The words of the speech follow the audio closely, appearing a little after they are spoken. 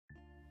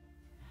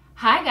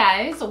Hi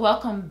guys,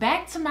 welcome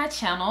back to my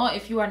channel.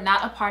 If you are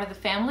not a part of the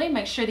family,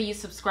 make sure that you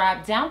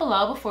subscribe down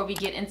below before we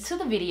get into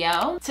the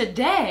video.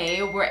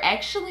 Today, we're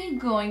actually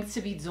going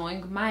to be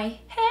doing my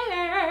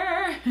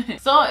hair.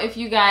 So if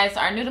you guys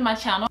are new to my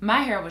channel,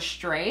 my hair was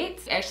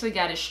straight. Actually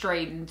got it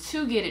straightened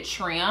to get it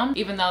trimmed,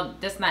 even though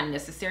that's not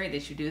necessary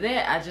that you do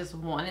that. I just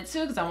wanted to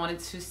because I wanted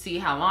to see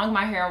how long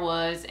my hair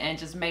was and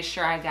just make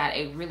sure I got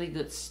a really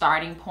good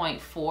starting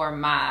point for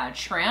my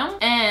trim.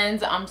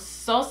 And I'm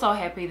so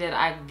happy that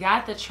I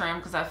got the trim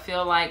because I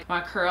feel like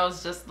my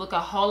curls just look a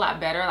whole lot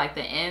better, like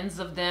the ends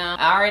of them.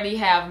 I already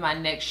have my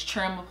next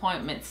trim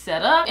appointment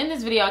set up. In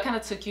this video, I kind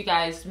of took you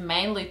guys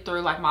mainly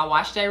through like my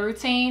wash day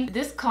routine.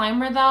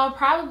 Disclaimer though,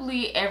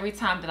 probably every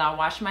time that I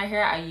wash my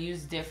hair, I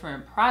use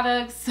different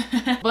products,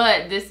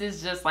 but this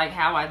is just like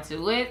how I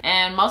do it.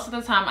 And most of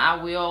the time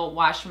I will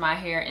wash my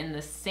hair in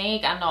the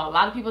sink. I know a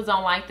lot of people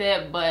don't like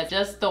that, but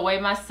just the way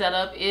my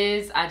setup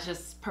is, I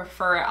just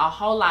prefer it a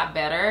whole lot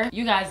better.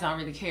 You guys don't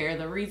really care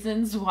the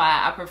reasons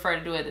why I prefer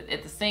to do it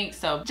at the sink,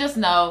 so just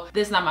know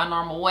this is not my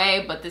normal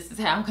way, but this is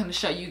how I'm going to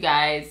show you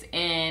guys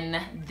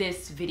in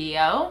this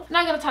video. I'm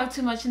not going to talk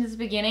too much in this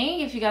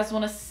beginning. If you guys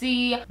want to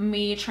see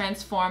me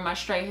transform my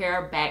straight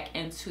hair back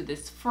into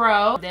this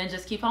fro, then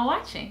just keep on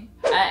watching.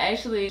 I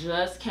actually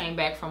just came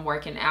back from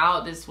working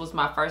out. This was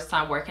my first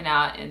time working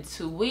out in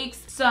 2 weeks,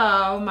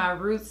 so my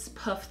roots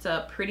puffed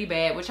up pretty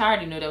bad, which I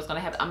already knew that was going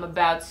to happen. I'm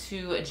about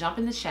to jump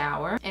in the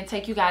shower and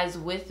take you guys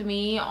with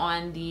me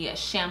on the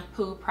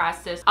shampoo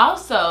process.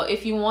 Also,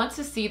 if you want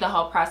to see the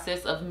whole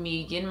process of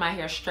me getting my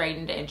hair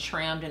straightened and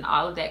trimmed and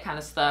all of that kind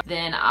of stuff,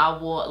 then I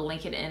will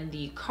link it in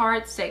the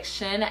card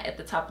section at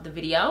the top of the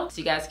video so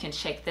you guys can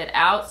check that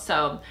out.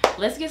 So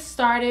let's get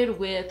started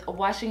with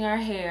washing our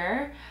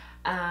hair.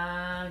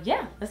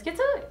 Yeah, let's get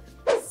to it.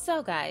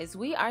 So guys,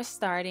 we are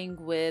starting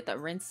with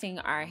rinsing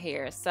our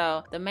hair.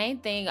 So the main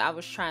thing I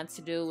was trying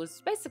to do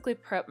was basically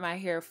prep my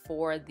hair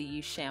for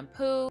the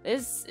shampoo.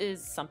 This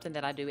is something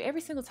that I do every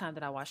single time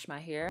that I wash my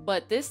hair,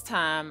 but this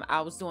time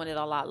I was doing it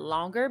a lot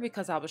longer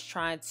because I was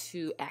trying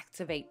to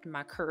activate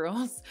my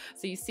curls.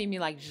 So you see me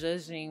like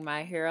zhuzhing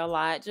my hair a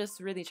lot, just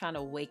really trying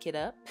to wake it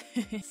up.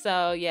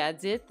 So yeah, I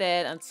did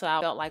that until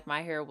I felt like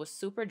my hair was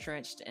super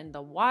drenched in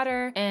the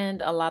water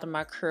and a lot of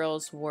my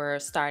curls were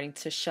starting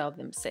to show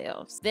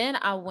themselves. Then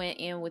I went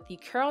in with the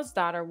Curls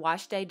Daughter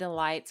Wash Day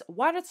Delight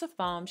Water to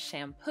Foam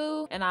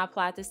shampoo and I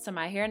applied this to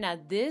my hair. Now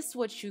this,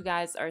 what you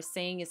guys are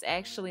seeing, is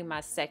actually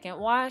my second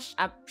wash.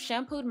 I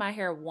shampooed my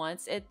hair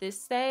once at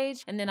this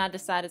stage and then I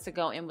decided to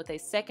go in with a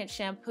second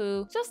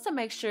shampoo just to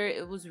make sure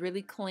it was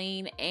really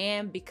clean,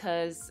 and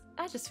because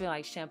I just feel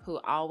like shampoo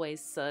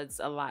always suds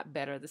a lot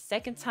better the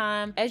second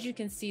time. As you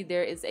can see,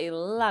 there is a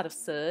lot of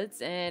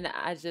suds and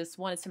I just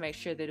wanted to make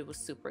sure that it was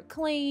super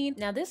clean.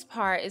 Now this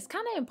part is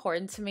kind of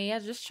important to me. I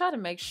just try to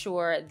make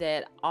sure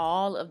that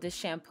all of the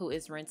shampoo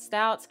is rinsed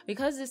out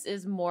because this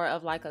is more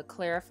of like a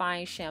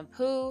clarifying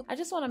shampoo. I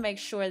just want to make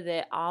sure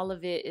that all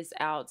of it is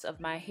out of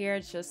my hair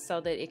just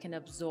so that it can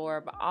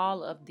absorb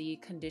all of the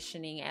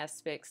conditioning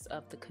aspects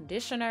of the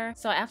conditioner.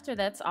 So after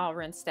that's all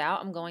rinsed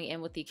out, I'm going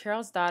in with the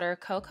Curls Daughter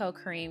Cocoa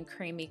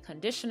Creamy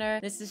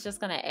Conditioner. This is just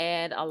going to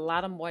add a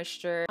lot of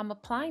moisture. I'm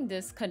applying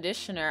this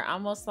conditioner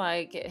almost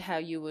like how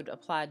you would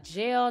apply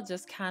gel,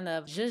 just kind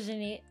of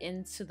zhuzhing it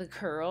into the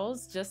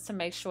curls just to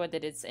make sure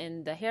that it's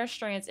in the hair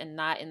strands and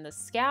not in the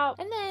scalp.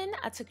 And then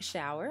I took a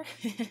shower.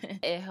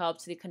 It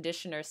helped the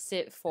conditioner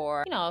sit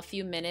for, you know, a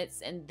few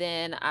minutes, and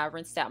then I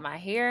rinsed out my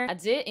hair. I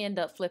did end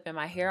up flipping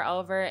my hair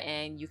over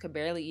and you could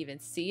barely even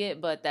see it,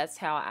 but that's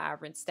how I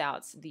rinsed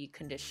out the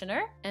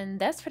conditioner. And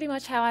that's pretty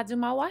much how I do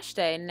my wash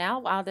day.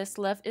 Now all that's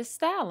left is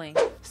styling.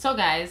 So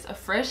guys,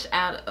 fresh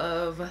out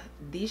of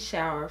the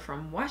shower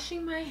from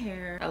washing my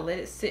hair, I let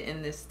it sit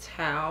in this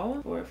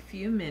towel for a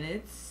few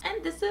minutes,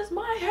 and this is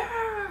my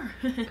hair.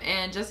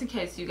 And just in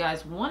case you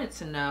guys wanted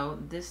to know,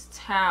 this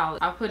towel,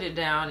 I'll put it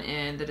down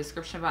in the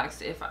description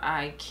box if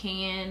I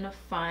can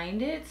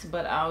find it,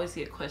 but I always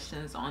get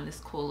questions on this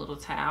cool little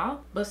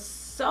towel. But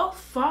so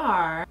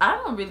far I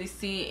don't really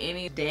see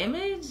any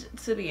damage,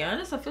 to be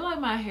honest. I feel like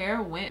my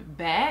hair went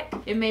back.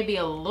 It may be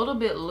a little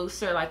bit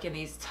looser like in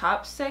these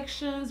top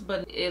sections,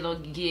 but it'll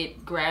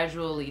get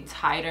gradually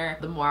tighter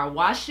the more I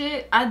wash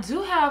it. I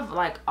do have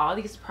like all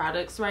these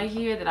products right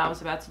here that I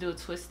was about to do a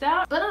twist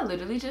out, but I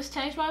literally just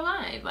changed my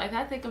mind. Like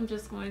I think I'm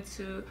just going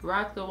to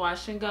rock the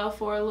wash and go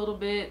for a little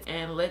bit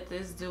and let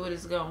this do what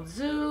it's gonna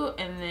do,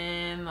 and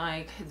then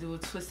like do a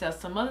twist out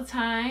some other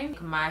time.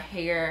 My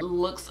hair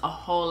looks a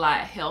whole lot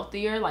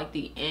healthier, like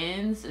the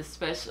ends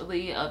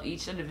especially of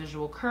each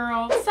individual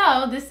curl.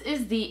 So this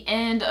is the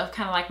end of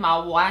kind of like my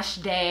wash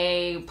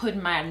day,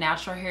 putting my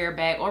natural hair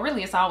back, or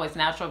really it's always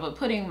natural, but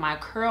putting my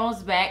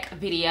curls back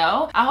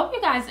video. I hope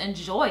you guys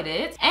enjoyed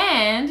it,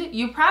 and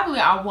you probably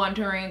are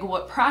wondering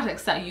what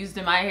products I used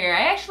in my hair.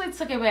 I actually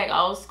took it back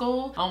old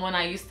school on when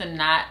I used to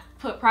not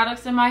put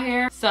products in my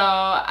hair, so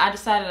I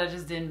decided I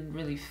just didn't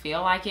really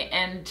feel like it.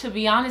 And to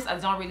be honest, I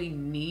don't really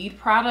need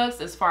products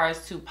as far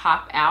as to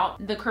pop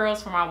out the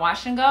curls for my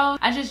wash and go.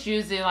 I just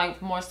use it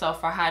like more so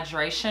for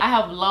hydration. I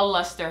have low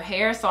luster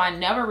hair, so I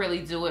never really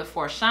do it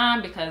for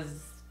shine because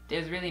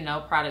there's really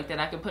no product that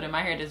I can put in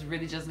my hair that's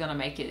really just gonna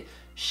make it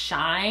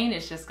shine.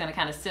 It's just gonna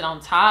kind of sit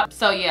on top.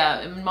 So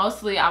yeah,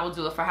 mostly I will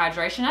do it for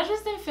hydration. I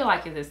just didn't feel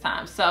like it this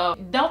time, so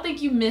don't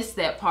think you missed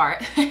that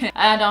part.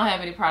 I don't have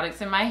any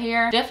products in my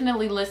hair.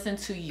 Definitely listen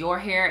to your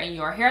hair and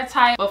your hair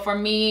type, but for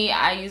me,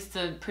 I used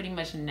to pretty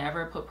much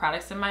never put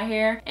products in my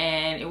hair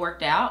and it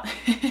worked out.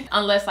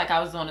 Unless like I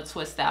was doing a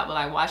twist out, but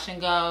like wash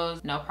and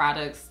goes, no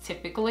products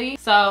typically.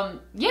 So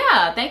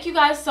yeah, thank you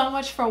guys so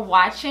much for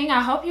watching.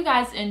 I hope you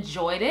guys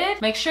enjoyed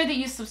it. Make sure that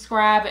you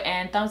subscribe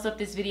and thumbs up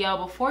this video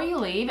before you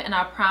leave, and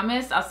I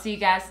promise I'll see you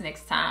guys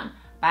next time.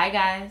 Bye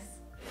guys.